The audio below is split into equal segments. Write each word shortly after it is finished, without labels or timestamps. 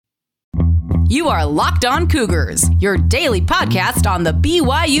You are Locked On Cougars, your daily podcast on the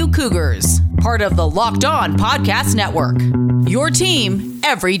BYU Cougars, part of the Locked On Podcast Network. Your team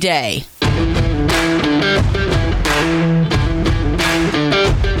every day.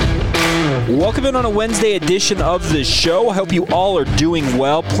 Welcome in on a Wednesday edition of the show. I hope you all are doing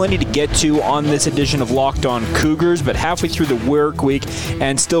well. Plenty to get to on this edition of Locked On Cougars, but halfway through the work week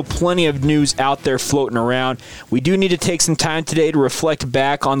and still plenty of news out there floating around. We do need to take some time today to reflect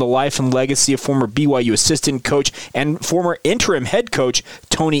back on the life and legacy of former BYU assistant coach and former interim head coach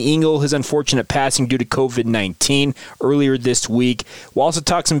Tony Ingle, his unfortunate passing due to COVID-19 earlier this week. We'll also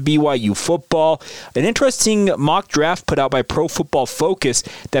talk some BYU football. An interesting mock draft put out by Pro Football Focus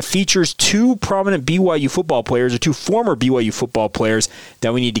that features two prominent BYU football players, or two former BYU football players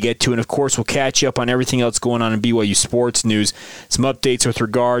that we need to get to. And of course, we'll catch you up on everything else going on in BYU sports news. Some updates with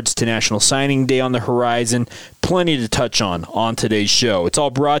regards to National Signing Day on the horizon. Plenty to touch on today's show. It's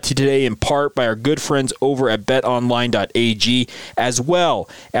all brought to you today in part by our good friends over at betonline.ag, as well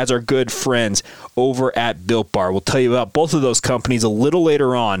as our good friends over at Built Bar. We'll tell you about both of those companies a little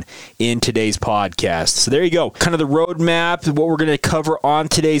later on in today's podcast. So there you go. Kind of the roadmap, what we're going to cover on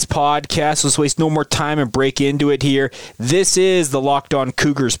today's podcast. Let's waste no more time and break into it here. This is the Locked On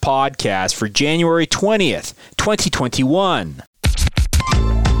Cougars podcast for January 20th, 2021.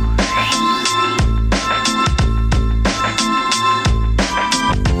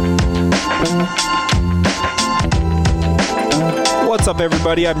 What's up,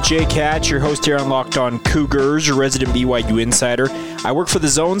 everybody? I'm Jake Hatch, your host here on Locked On Cougars, your resident BYU insider. I work for the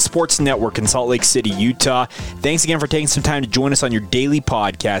Zone Sports Network in Salt Lake City, Utah. Thanks again for taking some time to join us on your daily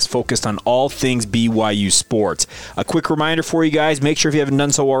podcast focused on all things BYU sports. A quick reminder for you guys, make sure if you haven't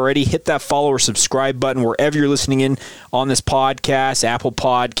done so already, hit that follow or subscribe button wherever you're listening in on this podcast, Apple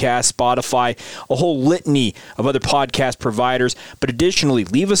Podcasts, Spotify, a whole litany of other podcast providers. But additionally,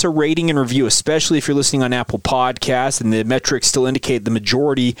 leave us a rating and review, especially if you're listening on Apple Podcasts and the metrics still indicate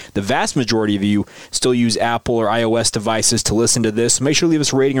the vast majority of you still use Apple or iOS devices to listen to this. So make sure to leave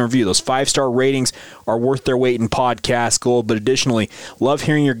us a rating and review. Those 5-star ratings are worth their weight in podcast gold. But additionally, love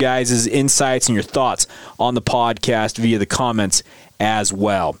hearing your guys' insights and your thoughts on the podcast via the comments as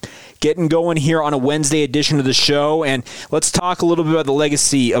well. Getting going here on a Wednesday edition of the show, and let's talk a little bit about the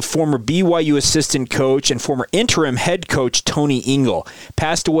legacy of former BYU assistant coach and former interim head coach Tony Ingle.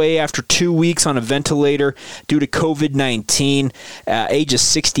 Passed away after 2 weeks on a ventilator due to COVID-19, age of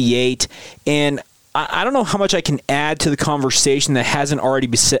 68, and I don't know how much I can add to the conversation that hasn't already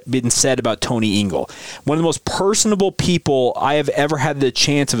been said about Tony Ingle. One of the most personable people I have ever had the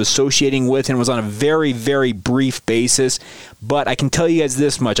chance of associating with, and was on a very, very brief basis. But I can tell you guys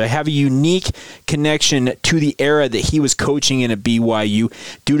this much. I have a unique connection to the era that he was coaching in at BYU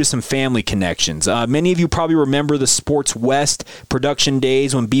due to some family connections. Many of you probably remember the Sports West production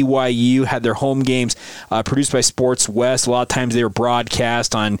days when BYU had their home games produced by Sports West. A lot of times they were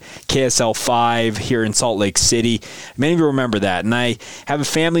broadcast on KSL 5 here in Salt Lake City. Many of you remember that. And I have a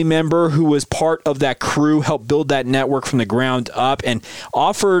family member who was part of that crew, helped build that network from the ground up, and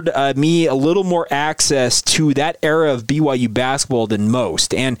offered me a little more access to that era of BYU basketball than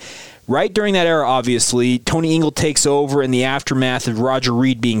most. And right during that era, obviously, Tony Ingle takes over in the aftermath of Roger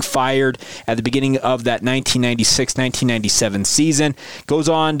Reed being fired at the beginning of that 1996-1997 season. Goes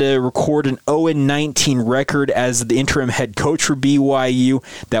on to record an 0-19 record as the interim head coach for BYU.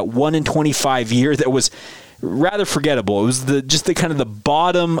 That 1-25 year that was rather forgettable. It was the kind of the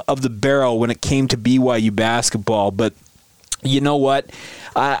bottom of the barrel when it came to BYU basketball. But you know what?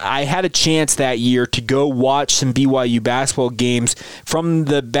 I had a chance that year to go watch some BYU basketball games from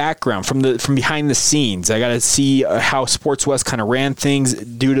the background, from behind the scenes. I got to see how Sports West kind of ran things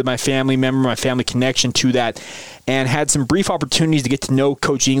due to my family member, my family connection to that, and had some brief opportunities to get to know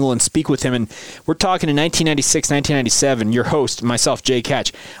Coach Ingle and speak with him. And we're talking in 1996, 1997, your host, myself, Jake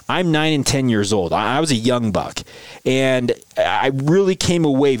Hatch. I'm 9 and 10 years old. I was a young buck. And I really came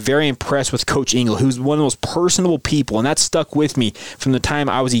away very impressed with Coach Ingle, who's one of the most personable people, and that stuck with me from the time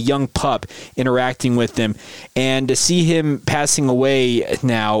I was a young pup interacting with him. And to see him passing away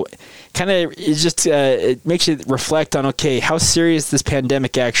now kind of is just, it makes you reflect on, okay, how serious this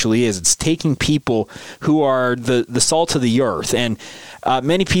pandemic actually is. It's taking people who are the salt of the earth. And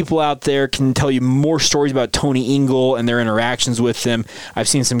many people out there can tell you more stories about Tony Ingle and their interactions with him. I've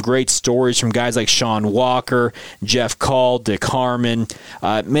seen some great stories from guys like Sean Walker, Jeff Call, Dick Harmon,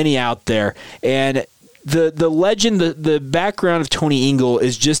 many out there. And the legend, the background of Tony Ingle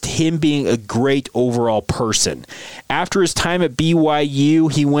is just him being a great overall person. After his time at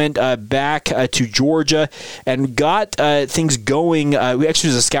BYU, he went back to Georgia and got things going. We actually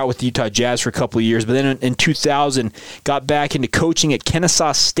was a scout with the Utah Jazz for a couple of years, but then in 2000, got back into coaching at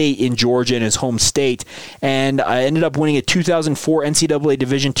Kennesaw State in Georgia, in his home state, and ended up winning a 2004 NCAA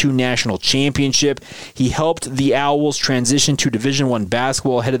Division II National Championship. He helped the Owls transition to Division I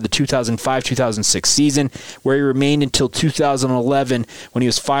basketball ahead of the 2005-2006 season, where he remained until 2011 when he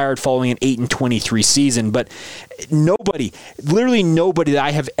was fired following an 8-23 season. But literally nobody that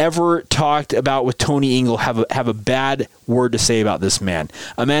I have ever talked about with Tony Ingle have a bad word to say about this man.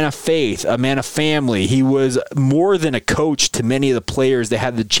 A man of faith, a man of family. He was more than a coach to many of the players that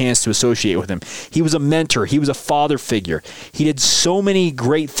had the chance to associate with him. He was a mentor. He was a father figure. He did so many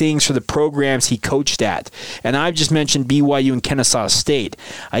great things for the programs he coached at. And I've just mentioned BYU and Kennesaw State.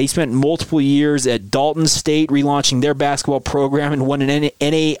 He spent multiple years at Dalton State, relaunching their basketball program, and won an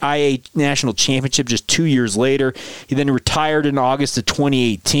NAIA national championship just 2 years later. He then retired in August of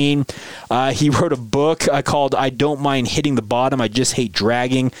 2018. He wrote a book called I Don't Mind Hitting the Bottom, I Just Hate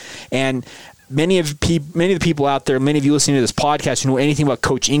Dragging. And many of the people out there, many of you listening to this podcast who know anything about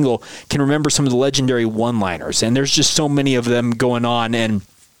Coach Ingle can remember some of the legendary one-liners. And there's just so many of them going on. And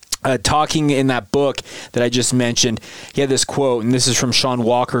talking in that book that I just mentioned, he had this quote, and this is from Sean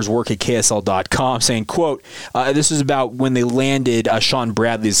Walker's work at KSL.com, saying, quote, this is about when they landed Sean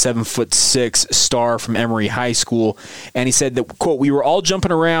Bradley, the 7'6" star from Emory High School, and he said that, quote, we were all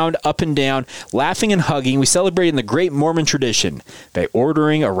jumping around, up and down, laughing and hugging. We celebrated in the great Mormon tradition by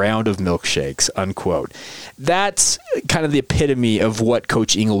ordering a round of milkshakes, unquote. That's kind of the epitome of what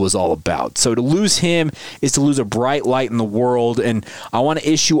Coach Ingle was all about. So to lose him is to lose a bright light in the world, and I want to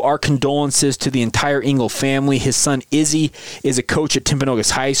issue our condolences to the entire Ingle family. His son Izzy is a coach at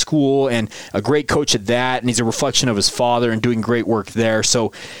Timpanogos High School and a great coach at that, and he's a reflection of his father and doing great work there.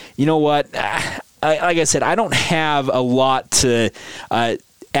 So, you know what? Like I said, I don't have a lot to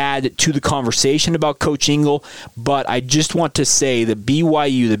add to the conversation about Coach Ingle, but I just want to say that the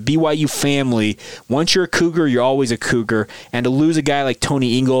BYU family, once you're a Cougar, you're always a Cougar, and to lose a guy like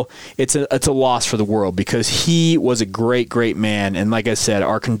Tony Ingle, it's a loss for the world, because he was a great, great man. And like I said,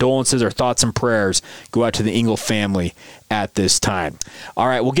 our condolences, our thoughts and prayers go out to the Ingle family at this time. All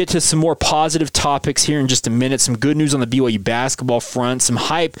right, we'll get to some more positive topics here in just a minute. Some good news on the BYU basketball front, some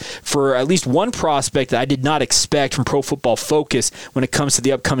hype for at least one prospect that I did not expect from Pro Football Focus when it comes to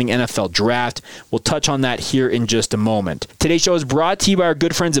the upcoming NFL draft. We'll touch on that here in just a moment. Today's show is brought to you by our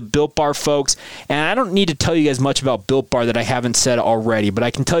good friends at Built Bar, folks, and I don't need to tell you guys much about Built Bar that I haven't said already, but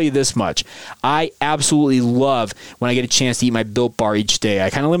I can tell you this much. I absolutely love when I get a chance to eat my Built Bar each day. I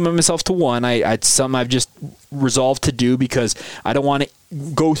kind of limit myself to one. It's something I've just resolved to do because I don't want to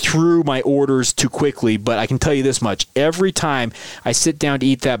go through my orders too quickly, but I can tell you this much. Every time I sit down to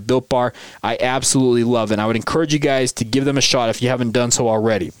eat that Built Bar, I absolutely love it. And I would encourage you guys to give them a shot if you haven't done so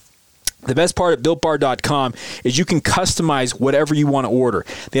already. The best part at BuiltBar.com is you can customize whatever you want to order.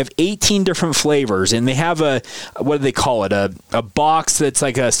 They have 18 different flavors, and they have what do they call it? A box that's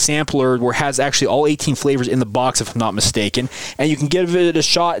like a sampler where it has actually all 18 flavors in the box, if I'm not mistaken. And you can give it a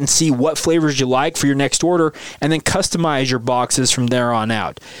shot and see what flavors you like for your next order, and then customize your boxes from there on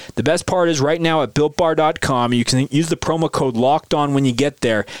out. The best part is right now at BuiltBar.com, you can use the promo code LOCKEDON when you get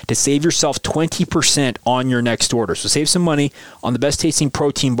there to save yourself 20% on your next order. So save some money on the best tasting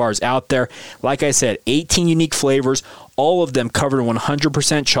protein bars out there. Like I said, 18 unique flavors, all of them covered in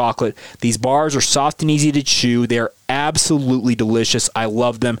 100% chocolate. These bars are soft and easy to chew. They are absolutely delicious. I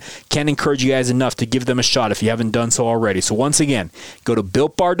love them. Can't encourage you guys enough to give them a shot if you haven't done so already. So once again, go to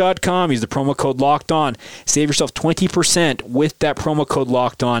BuiltBar.com, use the promo code LOCKEDON, save yourself 20% with that promo code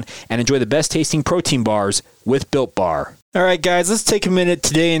LOCKEDON, and enjoy the best tasting protein bars with Built Bar. All right, guys, let's take a minute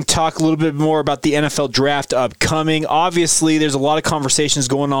today and talk a little bit more about the NFL draft upcoming. Obviously, there's a lot of conversations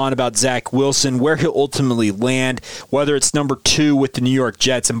going on about Zach Wilson, where he'll ultimately land, whether it's number 2 with the New York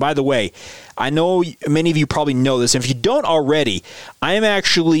Jets. And by the way, I know many of you probably know this. If you don't already, I am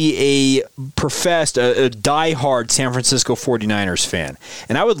actually a diehard San Francisco 49ers fan.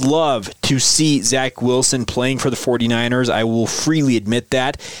 And I would love to see Zach Wilson playing for the 49ers. I will freely admit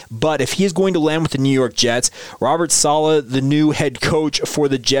that. But if he is going to land with the New York Jets, Robert Saleh, the new head coach for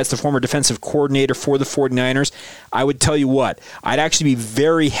the Jets, the former defensive coordinator for the 49ers, I would tell you what, I'd actually be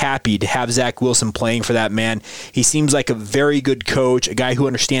very happy to have Zach Wilson playing for that man. He seems like a very good coach, a guy who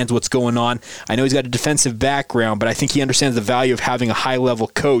understands what's going on. I know he's got a defensive background, but I think he understands the value of having a high-level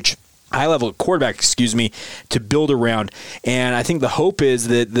coach high-level quarterback, to build around. And I think the hope is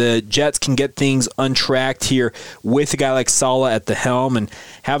that the Jets can get things untracked here with a guy like Saleh at the helm, and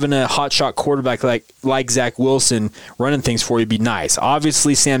having a hotshot quarterback like Zach Wilson running things for you would be nice.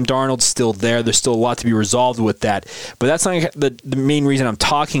 Obviously, Sam Darnold's still there. There's still a lot to be resolved with that. But that's not the main reason I'm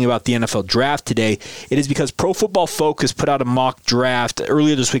talking about the NFL draft today. It is because Pro Football Focus put out a mock draft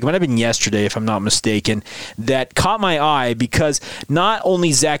earlier this week. It might have been yesterday, if I'm not mistaken, that caught my eye because not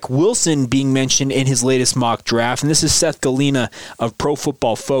only Zach Wilson being mentioned in his latest mock draft, and this is Seth Galina of Pro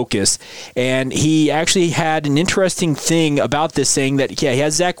Football Focus, and he actually had an interesting thing about this, saying that, he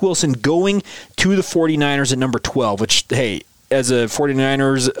has Zach Wilson going to the 49ers at number 12, which, hey, as a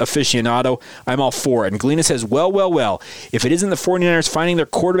 49ers aficionado, I'm all for it. And Galina says, well, if it isn't the 49ers finding their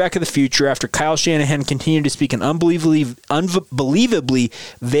quarterback of the future after Kyle Shanahan continued to speak in unbelievably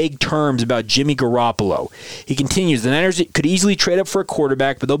vague terms about Jimmy Garoppolo. He continues, the Niners could easily trade up for a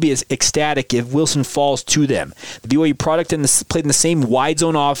quarterback, but they'll be as ecstatic if Wilson falls to them. The BYU product played in the same wide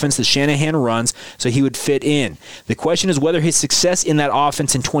zone offense that Shanahan runs, so he would fit in. The question is whether his success in that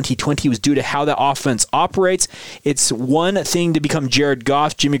offense in 2020 was due to how that offense operates. It's one thing to become Jared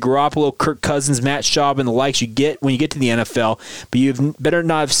Goff, Jimmy Garoppolo, Kirk Cousins, Matt Schaub, and the likes you get when you get to the NFL, but you better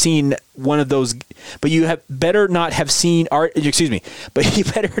not have seen one of those. But you better not have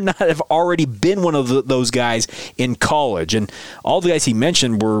already been one of those guys in college. And all the guys he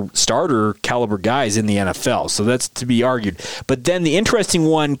mentioned were starter caliber guys in the NFL, so that's to be argued. But then the interesting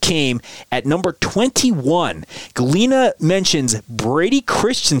one came at number 21. Galina mentions Brady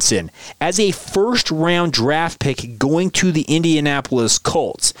Christensen as a first-round draft pick going to the Indianapolis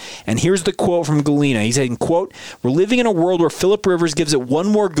Colts. And here's the quote from Galina. He said, quote, "We're living in a world where Phillip Rivers gives it one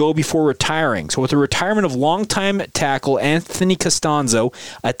more go before retiring. So with the retirement of longtime tackle Anthony Costanzo,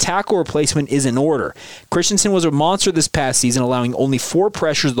 a tackle replacement is in order. Christensen was a monster this past season, allowing only 4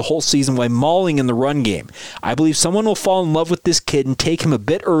 pressures the whole season while mauling in the run game. I believe someone will fall in love with this kid and take him a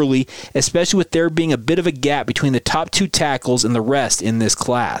bit early, especially with there being a bit of a gap between the top 2 tackles and the rest in this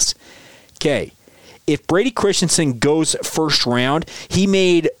class." Okay. If Brady Christensen goes first round, he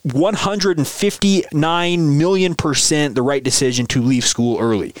made 159,000,000% the right decision to leave school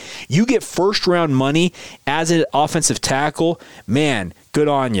early. You get first round money as an offensive tackle, man, good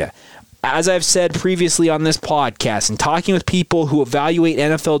on you. As I've said previously on this podcast and talking with people who evaluate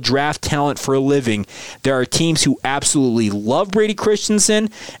NFL draft talent for a living, there are teams who absolutely love Brady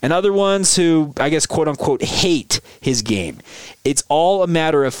Christensen and other ones who, I guess, quote-unquote, hate his game. It's all a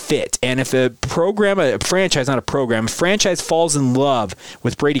matter of fit. And if a franchise falls in love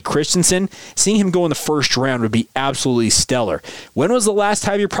with Brady Christensen, seeing him go in the first round would be absolutely stellar. When was the last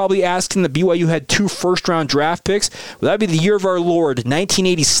time you're probably asking that BYU had 2 first-round draft picks? Well, that would be the year of our Lord,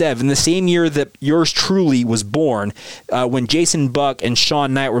 1987, the same year that yours truly was born, when Jason Buck and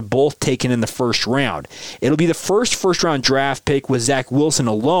Sean Knight were both taken in the first round. It'll be the first-round draft pick with Zach Wilson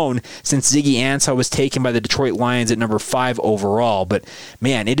alone since Ziggy Ansah was taken by the Detroit Lions at number 5 overall. But,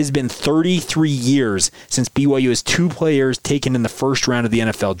 man, it has been 33 years since BYU has 2 players taken in the first round of the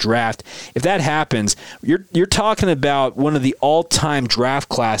NFL draft. If that happens, you're talking about one of the all-time draft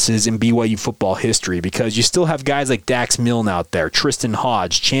classes in BYU football history, because you still have guys like Dax Milne out there, Tristan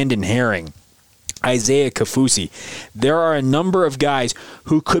Hodge, Chandon Herring, Isaiah Kafusi. There are a number of guys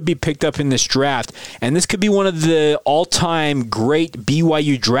who could be picked up in this draft, and this could be one of the all-time great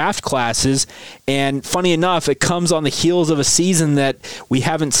BYU draft classes. And funny enough, it comes on the heels of a season that we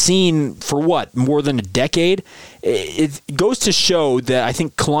haven't seen for more than a decade. It goes to show that I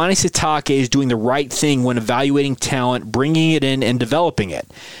think Kalani Sitake is doing the right thing when evaluating talent, bringing it in, and developing it.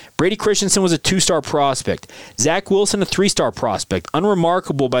 Brady Christensen was a 2-star prospect. Zach Wilson, a 3-star prospect.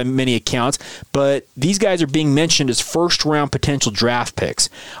 Unremarkable by many accounts, but these guys are being mentioned as first-round potential draft picks.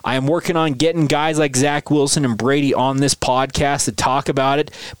 I am working on getting guys like Zach Wilson and Brady on this podcast to talk about it,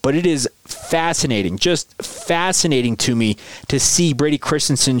 but it is fascinating, just fascinating to me to see Brady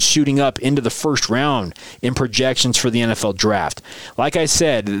Christensen shooting up into the first round in projections for the NFL draft. Like I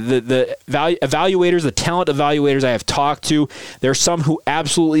said, the evaluators, the talent evaluators I have talked to, there are some who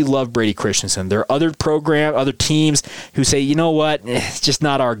absolutely love Brady Christensen. There are other teams who say, you know what, it's just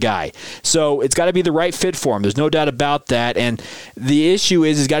not our guy. So it's got to be the right fit for him. There's no doubt about that. And the issue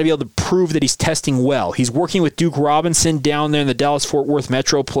is he's got to be able to prove that he's testing well. He's working with Duke Robinson down there in the Dallas-Fort Worth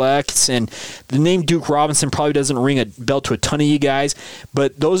Metroplex, and And the name Duke Robinson probably doesn't ring a bell to a ton of you guys,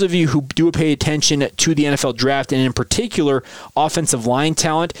 but those of you who do pay attention to the NFL draft, and in particular offensive line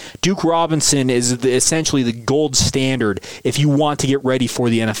talent, Duke Robinson is essentially the gold standard if you want to get ready for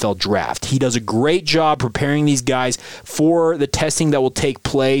the NFL draft. He does a great job preparing these guys for the testing that will take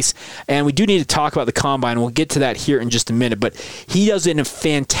place, and we do need to talk about the combine. We'll get to that here in just a minute, but he does a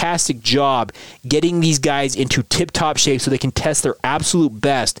fantastic job getting these guys into tip-top shape so they can test their absolute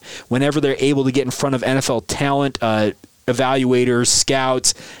best whenever they're able to get in front of NFL talent, evaluators,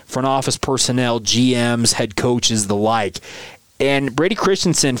 scouts, front office personnel, GMs, head coaches, the like. And Brady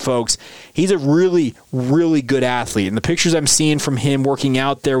Christensen, folks, he's a really, really good athlete. And the pictures I'm seeing from him working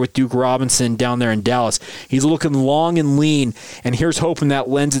out there with Duke Robinson down there in Dallas, he's looking long and lean. And here's hoping that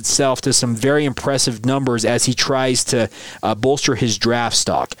lends itself to some very impressive numbers as he tries to bolster his draft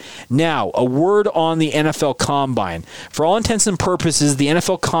stock. Now, a word on the NFL Combine. For all intents and purposes, the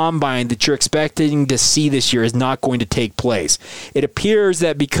NFL Combine that you're expecting to see this year is not going to take place. It appears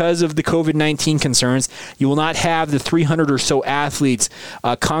that because of the COVID-19 concerns, you will not have the 300 or so athletes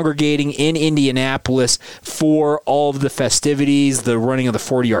congregating in Indianapolis for all of the festivities, the running of the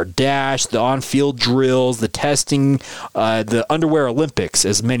 40-yard dash, the on-field drills, the testing, the underwear Olympics,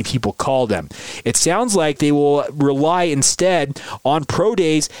 as many people call them. It sounds like they will rely instead on pro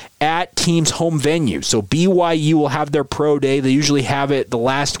days at teams' home venues. So BYU will have their pro day. They usually have it the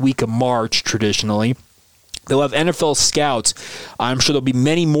last week of March, traditionally. They'll have NFL scouts. I'm sure there'll be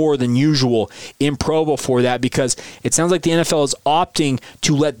many more than usual in Provo for that because it sounds like the NFL is opting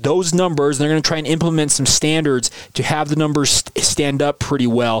to let those numbers, they're going to try and implement some standards to have the numbers stand up pretty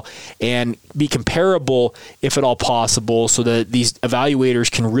well and be comparable, if at all possible, so that these evaluators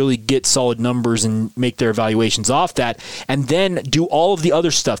can really get solid numbers and make their evaluations off that, and then do all of the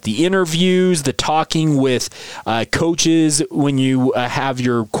other stuff, the interviews, the talking with coaches when you have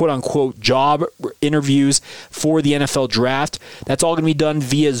your quote-unquote job interviews for the NFL draft. That's all going to be done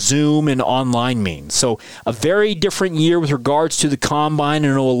via Zoom and online means. So a very different year with regards to the Combine. I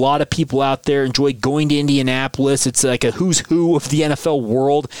know a lot of people out there enjoy going to Indianapolis. It's like a who's who of the NFL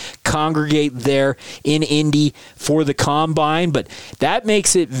world congregate there in Indy for the Combine, but that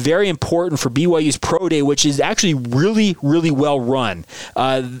makes it very important for BYU's Pro Day, which is actually really, really well run.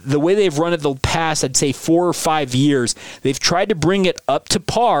 The way they've run it the past, I'd say 4 or 5 years, they've tried to bring it up to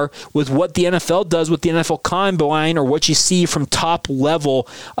par with what the NFL does with the NFL Combine or what you see from top-level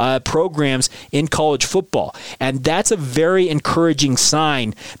programs in college football. And that's a very encouraging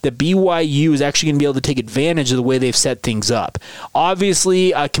sign that BYU is actually going to be able to take advantage of the way they've set things up.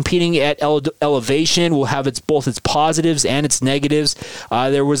 Obviously, competing at elevation will have both its positives and its negatives.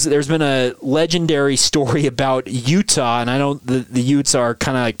 There's been a legendary story about Utah, and I know the Utes are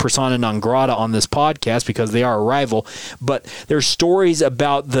kind of like persona non grata on this podcast because they are a rival, but there's stories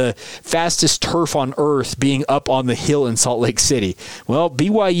about the fastest turf on earth being up on the hill in Salt Lake City. Well,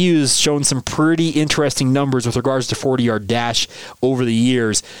 BYU has shown some pretty interesting numbers with regards to 40-yard dash over the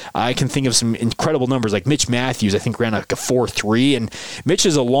years. I can think of some incredible numbers, like Mitch Matthews, I think, ran like a 4.3, and Mitch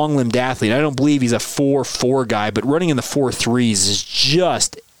is a long-limbed athlete. I don't believe he's a 4.4 guy, but running in the 4.3s is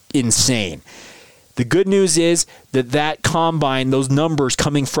just insane. The good news is that Combine, those numbers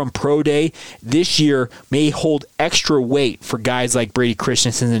coming from Pro Day this year may hold extra weight for guys like Brady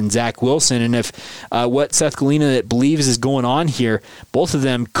Christensen and Zach Wilson. And if what Seth Galina believes is going on here, both of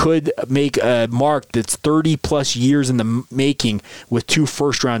them could make a mark that's 30-plus years in the making with 2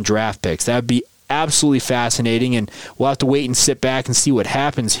 first-round draft picks. That would be absolutely fascinating, and we'll have to wait and sit back and see what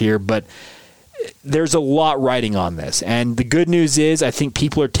happens here. But there's a lot riding on this. And the good news is I think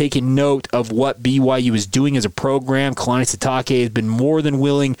people are taking note of what BYU is doing as a program. Kalani Sitake has been more than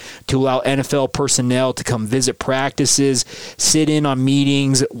willing to allow NFL personnel to come visit practices, sit in on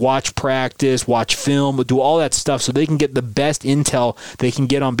meetings, watch practice, watch film, do all that stuff so they can get the best intel they can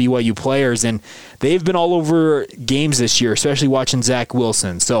get on BYU players. And they've been all over games this year, especially watching Zach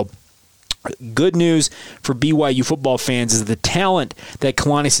Wilson. So good news for BYU football fans is the talent that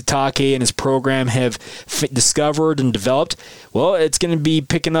Kalani Sitake and his program have discovered and developed. Well, it's going to be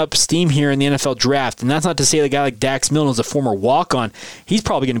picking up steam here in the NFL draft. And that's not to say a guy like Dax Milne is a former walk-on. He's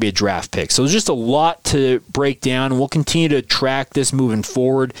probably going to be a draft pick. So there's just a lot to break down. We'll continue to track this moving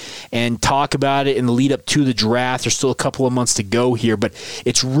forward and talk about it in the lead up to the draft. There's still a couple of months to go here, but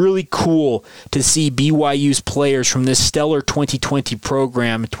it's really cool to see BYU's players from this stellar 2020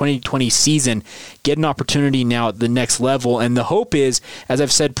 program, 2020 season, season get an opportunity now at the next level. And the hope is, as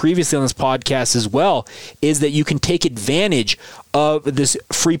I've said previously on this podcast as well, is that you can take advantage of this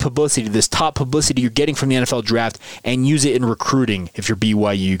free publicity, this top publicity you're getting from the NFL draft, and use it in recruiting. If you're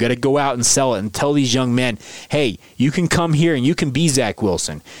BYU, you got to go out and sell it and tell these young men, hey, you can come here and you can be Zach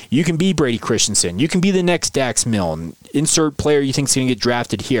Wilson, you can be Brady Christensen, you can be the next Dax Milne, insert player you think is going to get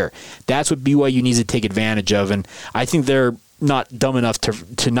drafted here. That's what BYU needs to take advantage of, and I think they're not dumb enough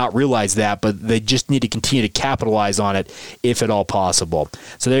to not realize that, but they just need to continue to capitalize on it if at all possible.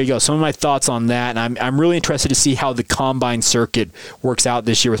 So there you go. Some of my thoughts on that, and I'm really interested to see how the combine circuit works out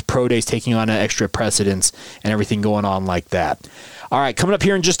this year with pro days taking on an extra precedence and everything going on like that. All right, coming up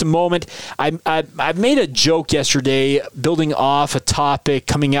here in just a moment, I made a joke yesterday building off a topic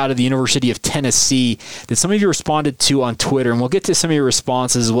coming out of the University of Tennessee that some of you responded to on Twitter, and we'll get to some of your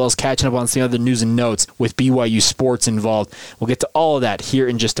responses as well as catching up on some other news and notes with BYU sports involved. We'll get to all of that here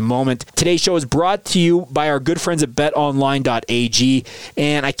in just a moment. Today's show is brought to you by our good friends at betonline.ag,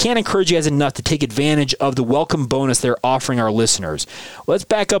 and I can't encourage you guys enough to take advantage of the welcome bonus they're offering our listeners. Let's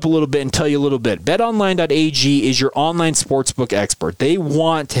back up a little bit and tell you a little bit. Betonline.ag is your online sportsbook expert. They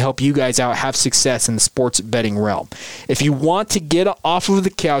want to help you guys out have success in the sports betting realm. If you want to get off of the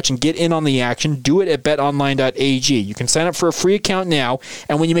couch and get in on the action, do it at betonline.ag. You can sign up for a free account now,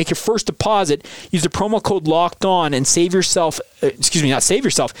 and when you make your first deposit, use the promo code LOCKEDON and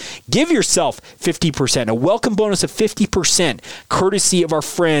give yourself 50%, a welcome bonus of 50%, courtesy of our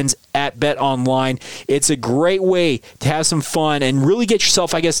friends at BetOnline. It's a great way to have some fun and really get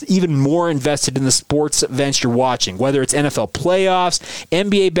yourself, I guess, even more invested in the sports events you're watching, whether it's NFL playoffs,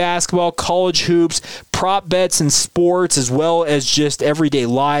 NBA basketball, college hoops, prop bets and sports, as well as just everyday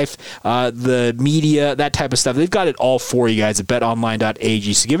life, the media, that type of stuff. They've got it all for you guys at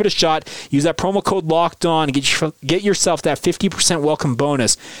betonline.ag. So give it a shot. Use that promo code LOCKEDON and get yourself that 50% welcome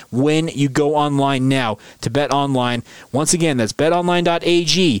bonus when you go online now to BetOnline. Once again, that's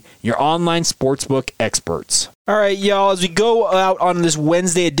betonline.ag, your online sportsbook experts. All right, y'all, as we go out on this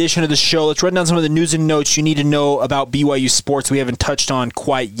Wednesday edition of the show, let's run down some of the news and notes you need to know about BYU sports we haven't touched on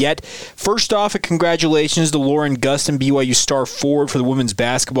quite yet. First off, a congratulations to Lauren Gustin, BYU star forward for the women's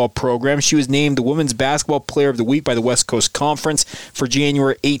basketball program. She was named the Women's Basketball Player of the Week by the West Coast Conference for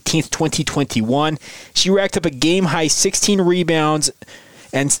January 18th, 2021. She racked up a game-high 16 rebounds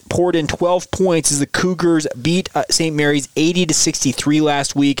and poured in 12 points as the Cougars beat St. Mary's 80-63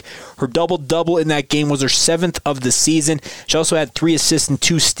 last week. Her double-double in that game was her 7th of the season. She also had 3 assists and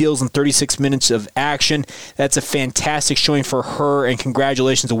 2 steals in 36 minutes of action. That's a fantastic showing for her, and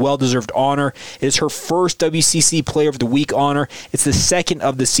congratulations, a well-deserved honor. It is her first WCC Player of the Week honor. It's the 2nd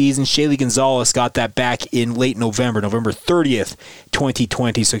of the season. Shaylee Gonzalez got that back in late November 30th,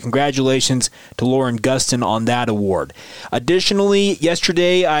 2020. So congratulations to Lauren Gustin on that award. Additionally, yesterday,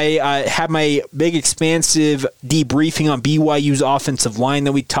 I had my big expansive debriefing on BYU's offensive line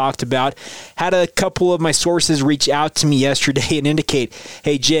that we talked about. Had a couple of my sources reach out to me yesterday and indicate,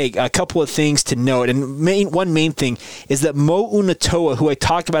 hey, Jake, a couple of things to note. And one main thing is that Mo Unatoa, who I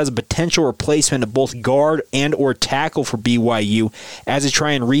talked about as a potential replacement of both guard and or tackle for BYU as they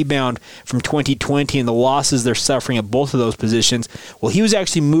try and rebound from 2020 and the losses they're suffering at both of those positions, well, he was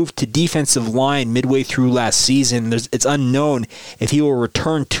actually moved to defensive line midway through last season. It's unknown if he will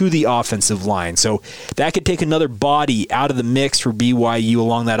return to the offensive line. So that could take another body out of the mix for BYU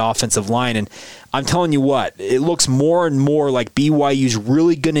along that offensive line. And I'm telling you what, it looks more and more like BYU's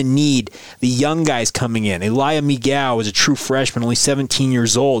really going to need the young guys coming in. Elijah Miguel is a true freshman, only 17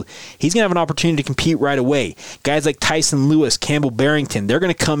 years old. He's going to have an opportunity to compete right away. Guys like Tyson Lewis, Campbell Barrington, they're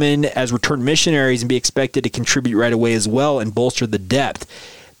going to come in as return missionaries and be expected to contribute right away as well and bolster the depth.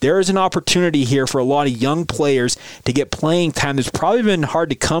 There is an opportunity here for a lot of young players to get playing time that's probably been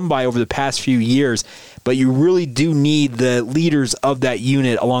hard to come by over the past few years, but you really do need the leaders of that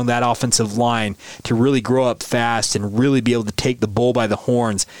unit along that offensive line to really grow up fast and really be able to take the bull by the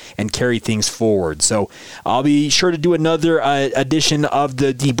horns and carry things forward. So I'll be sure to do another edition of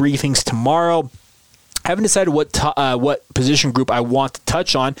the debriefings tomorrow. I haven't decided what position group I want to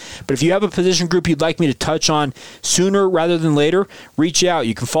touch on, but if you have a position group you'd like me to touch on sooner rather than later, reach out.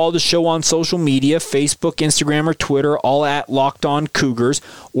 You can follow the show on social media, Facebook, Instagram, or Twitter, all at Locked On Cougars,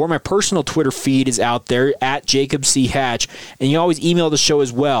 or my personal Twitter feed is out there at Jacob C. Hatch, and you always email the show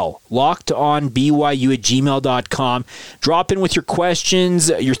as well, lockedonbyu@gmail.com. Drop in with your questions,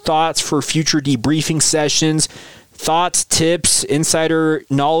 your thoughts for future debriefing sessions. thoughts, tips, insider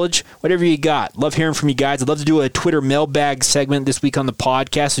knowledge, whatever you got. Love hearing from you guys. I'd love to do a Twitter mailbag segment this week on the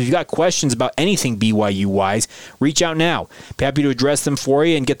podcast. So if you got questions about anything BYU-wise, reach out now. Be happy to address them for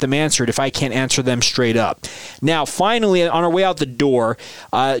you and get them answered if I can't answer them straight up. Now, finally, on our way out the door,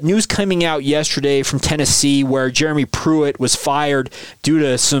 news coming out yesterday from Tennessee where Jeremy Pruitt was fired due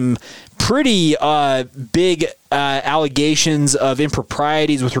to some pretty big allegations of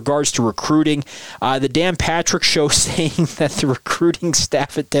improprieties with regards to recruiting. The Dan Patrick Show saying that the recruiting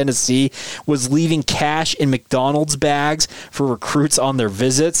staff at Tennessee was leaving cash in McDonald's bags for recruits on their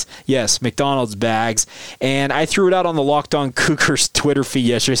visits. Yes, McDonald's bags. And I threw it out on the Locked On Cougars Twitter feed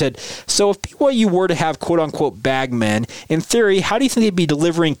yesterday. I said, so if BYU were to have quote-unquote bag men, in theory, how do you think they'd be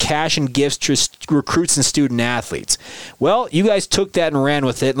delivering cash and gifts to recruits and student athletes? Well, you guys took that and ran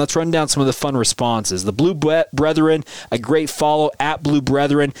with it. And let's run down some of the fun responses. The Blue Brethren, a great follow at Blue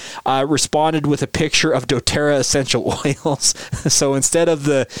Brethren, responded with a picture of doTERRA essential oils. So instead of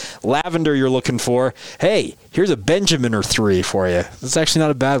the lavender you're looking for, hey, here's a Benjamin or 3 for you. That's actually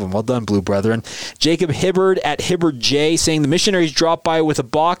not a bad one. Well done, Blue Brethren. Jacob Hibbard at Hibbard J saying the missionaries dropped by with a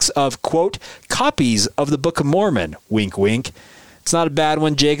box of, quote, copies of the Book of Mormon. Wink, wink. It's not a bad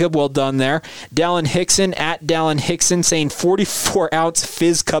one, Jacob. Well done there. Dallin Hickson at Dallin Hickson saying 44-ounce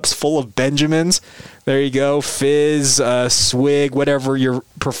fizz cups full of Benjamins. There you go. Fizz, swig, whatever your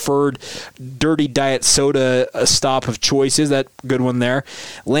preferred dirty diet soda stop of choice is. That good one there.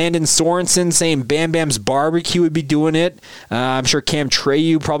 Landon Sorensen saying Bam Bam's Barbecue would be doing it. I'm sure Cam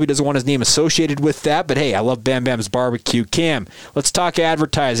Treyu probably doesn't want his name associated with that, but hey, I love Bam Bam's Barbecue. Cam, let's talk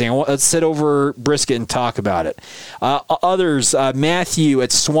advertising. Let's sit over brisket and talk about it. Others, Matthew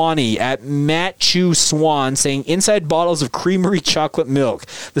at Swanee, at Matt Chu Swan saying inside bottles of creamery chocolate milk.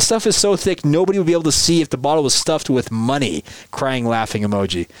 The stuff is so thick nobody would be able to see if the bottle was stuffed with money. Crying, laughing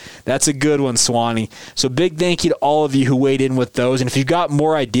emoji. That's a good one, Swanee. So big thank you to all of you who weighed in with those. And if you've got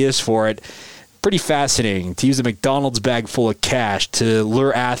more ideas for it, pretty fascinating to use a McDonald's bag full of cash to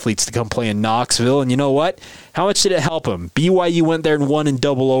lure athletes to come play in Knoxville. And you know what? How much did it help them? BYU went there and won in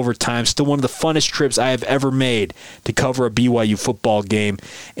double overtime. Still one of the funnest trips I have ever made to cover a BYU football game.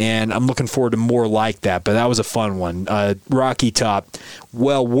 And I'm looking forward to more like that. But that was a fun one. Rocky Top,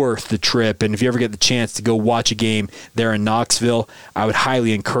 well worth the trip. And if you ever get the chance to go watch a game there in Knoxville, I would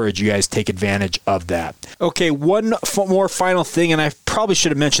highly encourage you guys to take advantage of that. Okay, one more final thing, and I probably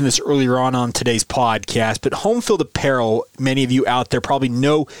should have mentioned this earlier on today's podcast, but Home Field Apparel, many of you out there probably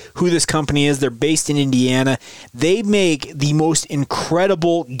know who this company is. They're based in Indiana. They make the most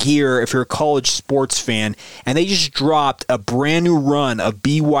incredible gear if you're a college sports fan, and they just dropped a brand new run of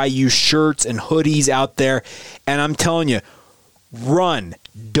BYU shirts and hoodies out there, and I'm telling you, run.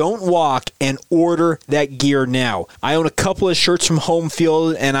 Don't walk and order that gear now. I own a couple of shirts from Home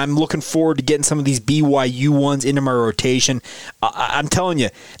Field, and I'm looking forward to getting some of these BYU ones into my rotation. I'm telling you,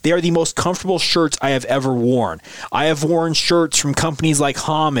 they are the most comfortable shirts I have ever worn. I have worn shirts from companies like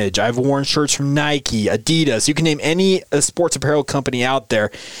Homage. I've worn shirts from Nike, Adidas. You can name any sports apparel company out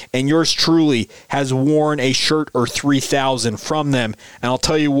there, and yours truly has worn a shirt or 3,000 from them. And I'll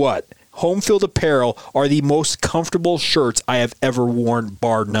tell you what, Home Field Apparel are the most comfortable shirts I have ever worn,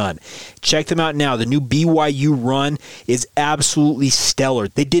 bar none. Check them out now. The new BYU run is absolutely stellar.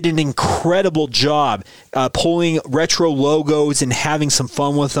 They did an incredible job pulling retro logos and having some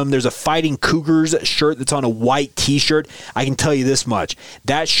fun with them. There's a Fighting Cougars shirt that's on a white t-shirt. I can tell you this much.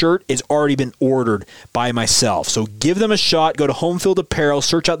 That shirt has already been ordered by myself. So give them a shot. Go to Home Field Apparel.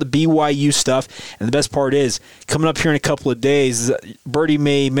 Search out the BYU stuff. And the best part is, coming up here in a couple of days, Birdie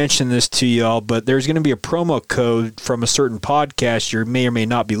may mention this to y'all, but there's going to be a promo code from a certain podcast you may or may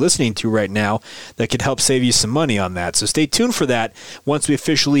not be listening to right now that could help save you some money on that. So stay tuned for that. Once we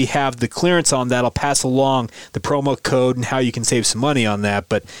officially have the clearance on that, I'll pass along the promo code and how you can save some money on that.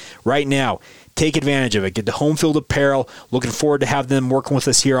 But right now, take advantage of it. Get to Home Field Apparel. Looking forward to have them working with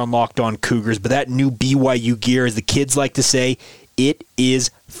us here on Locked On Cougars. But that new BYU gear, as the kids like to say, it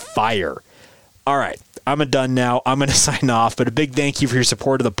is fire. All right. I'm done now. I'm going to sign off, but a big thank you for your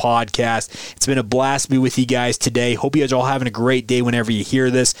support of the podcast. It's been a blast to be with you guys today. Hope you guys are all having a great day whenever you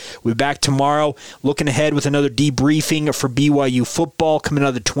hear this. We'll be back tomorrow, looking ahead with another debriefing for BYU football coming out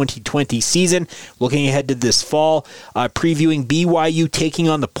of the 2020 season. Looking ahead to this fall, previewing BYU taking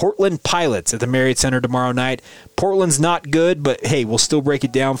on the Portland Pilots at the Marriott Center tomorrow night. Portland's not good, but hey, we'll still break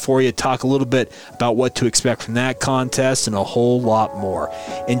it down for you, talk a little bit about what to expect from that contest, and a whole lot more.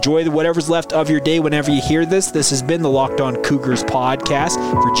 Enjoy whatever's left of your day whenever you hear this. This has been the Locked On Cougars podcast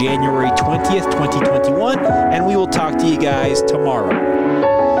for January 20th, 2021, and we will talk to you guys tomorrow.